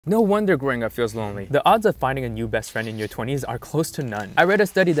No wonder growing up feels lonely. The odds of finding a new best friend in your 20s are close to none. I read a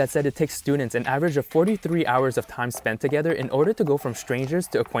study that said it takes students an average of 43 hours of time spent together in order to go from strangers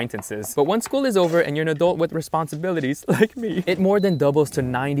to acquaintances. But once school is over and you're an adult with responsibilities, like me, it more than doubles to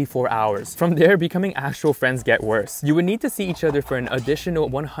 94 hours. From there, becoming actual friends get worse. You would need to see each other for an additional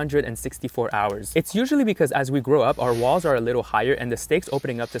 164 hours. It's usually because as we grow up, our walls are a little higher and the stakes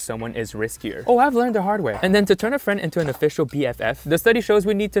opening up to someone is riskier. Oh, I've learned the hard way. And then to turn a friend into an official BFF, the study shows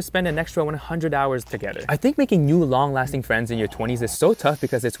we need to spend an extra 100 hours together. I think making new long-lasting friends in your 20s is so tough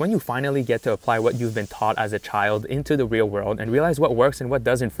because it's when you finally get to apply what you've been taught as a child into the real world and realize what works and what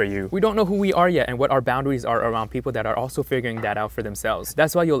doesn't for you. We don't know who we are yet and what our boundaries are around people that are also figuring that out for themselves.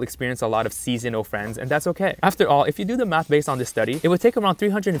 That's why you'll experience a lot of seasonal friends, and that's okay. After all, if you do the math based on this study, it would take around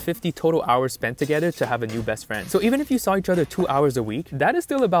 350 total hours spent together to have a new best friend. So even if you saw each other 2 hours a week, that is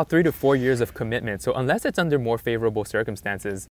still about 3 to 4 years of commitment. So unless it's under more favorable circumstances,